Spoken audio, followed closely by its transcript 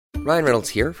Ryan Reynolds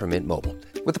here from Mint Mobile.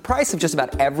 With the price of just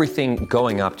about everything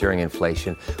going up during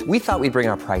inflation, we thought we'd bring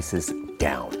our prices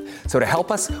down. So to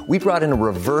help us, we brought in a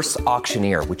reverse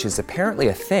auctioneer, which is apparently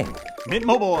a thing. Mint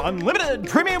Mobile Unlimited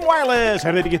Premium Wireless.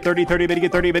 How to get 30, 30, bit to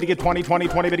get 30, bit to get 20, 20,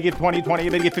 20, bit to get 20, 20,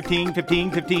 bit to get 15,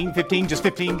 15, 15, 15, just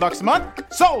 $15 a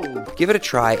month? Sold! Give it a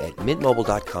try at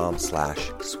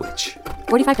mintmobile.com/switch.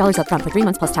 $45 up front for 3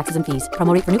 months plus taxes and fees.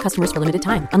 Promo rate for new customers for limited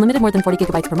time. Unlimited more than 40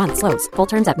 gigabytes per month. Slows full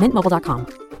terms at mintmobile.com.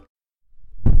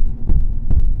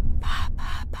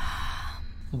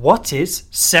 What is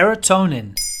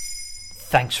serotonin?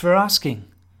 Thanks for asking.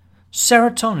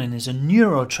 Serotonin is a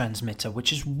neurotransmitter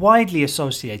which is widely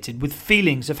associated with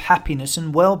feelings of happiness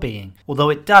and well-being, although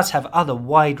it does have other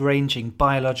wide-ranging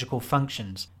biological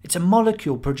functions. It's a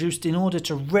molecule produced in order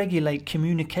to regulate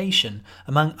communication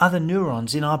among other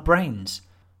neurons in our brains.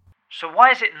 So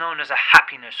why is it known as a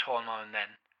happiness hormone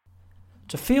then?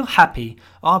 To feel happy,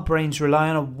 our brains rely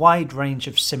on a wide range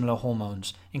of similar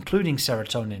hormones, including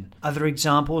serotonin. Other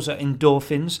examples are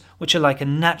endorphins, which are like a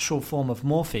natural form of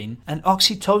morphine, and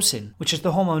oxytocin, which is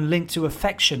the hormone linked to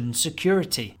affection and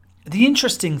security. The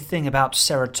interesting thing about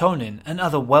serotonin and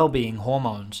other well-being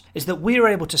hormones is that we are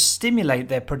able to stimulate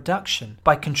their production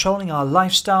by controlling our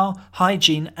lifestyle,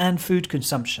 hygiene, and food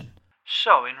consumption.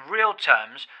 So, in real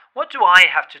terms, what do I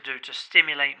have to do to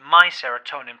stimulate my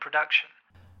serotonin production?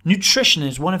 Nutrition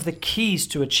is one of the keys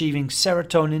to achieving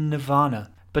serotonin nirvana.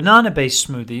 Banana-based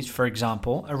smoothies, for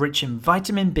example, are rich in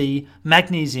vitamin B,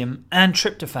 magnesium, and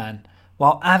tryptophan,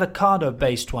 while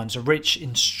avocado-based ones are rich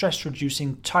in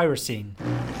stress-reducing tyrosine.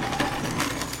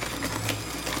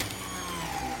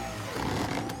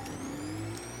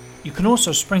 You can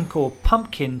also sprinkle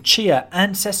pumpkin, chia,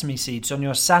 and sesame seeds on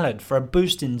your salad for a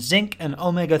boost in zinc and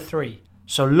omega-3.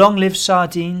 So long live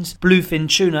sardines, bluefin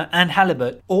tuna and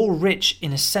halibut, all rich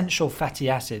in essential fatty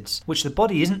acids, which the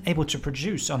body isn't able to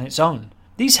produce on its own.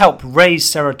 These help raise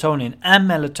serotonin and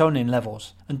melatonin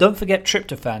levels. And don't forget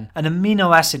tryptophan, an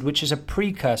amino acid which is a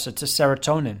precursor to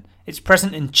serotonin. It's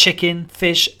present in chicken,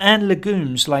 fish and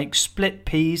legumes like split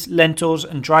peas, lentils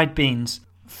and dried beans.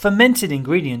 Fermented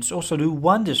ingredients also do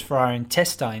wonders for our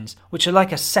intestines, which are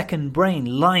like a second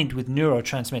brain lined with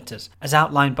neurotransmitters, as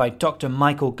outlined by Dr.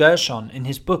 Michael Gershon in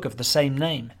his book of the same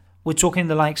name. We're talking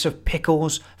the likes of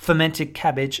pickles, fermented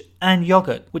cabbage, and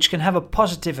yogurt, which can have a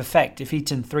positive effect if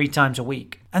eaten 3 times a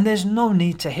week. And there's no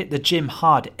need to hit the gym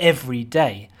hard every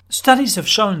day. Studies have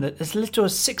shown that as little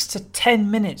as 6 to 10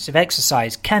 minutes of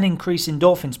exercise can increase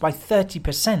endorphins by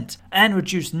 30% and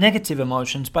reduce negative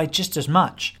emotions by just as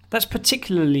much. That's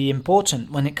particularly important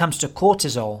when it comes to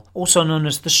cortisol, also known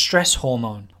as the stress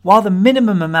hormone. While the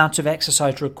minimum amount of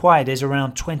exercise required is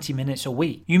around 20 minutes a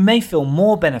week, you may feel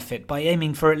more benefit by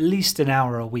aiming for at least an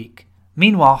hour a week.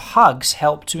 Meanwhile, hugs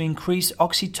help to increase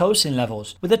oxytocin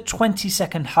levels, with a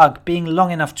 20-second hug being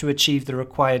long enough to achieve the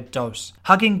required dose.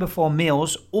 Hugging before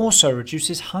meals also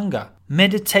reduces hunger.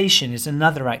 Meditation is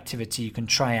another activity you can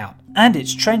try out, and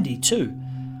it's trendy too.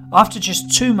 After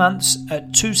just 2 months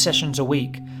at 2 sessions a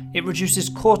week, it reduces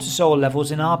cortisol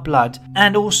levels in our blood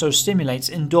and also stimulates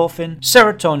endorphin,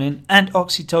 serotonin, and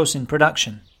oxytocin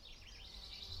production.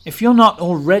 If you're not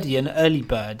already an early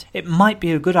bird, it might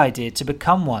be a good idea to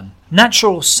become one.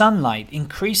 Natural sunlight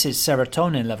increases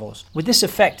serotonin levels, with this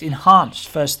effect enhanced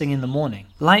first thing in the morning.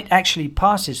 Light actually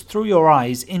passes through your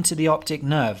eyes into the optic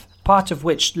nerve, part of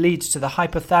which leads to the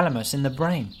hypothalamus in the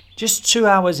brain. Just 2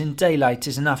 hours in daylight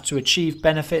is enough to achieve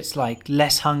benefits like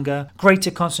less hunger,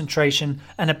 greater concentration,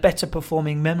 and a better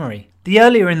performing memory. The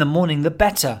earlier in the morning the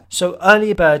better, so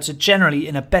early birds are generally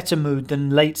in a better mood than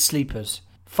late sleepers.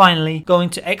 Finally, going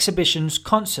to exhibitions,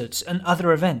 concerts, and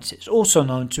other events is also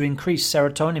known to increase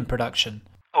serotonin production.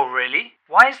 Oh really?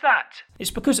 Why is that?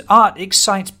 It's because art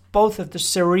excites both of the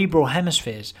cerebral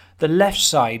hemispheres, the left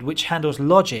side which handles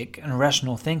logic and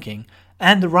rational thinking,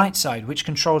 and the right side which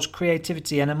controls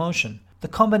creativity and emotion. The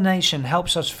combination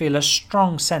helps us feel a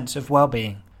strong sense of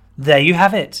well-being. There you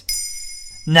have it.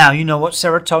 Now you know what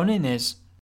serotonin is.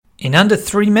 In under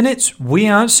 3 minutes, we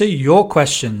answer your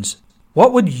questions.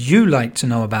 What would you like to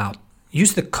know about?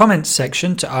 Use the comments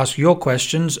section to ask your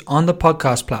questions on the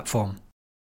podcast platform.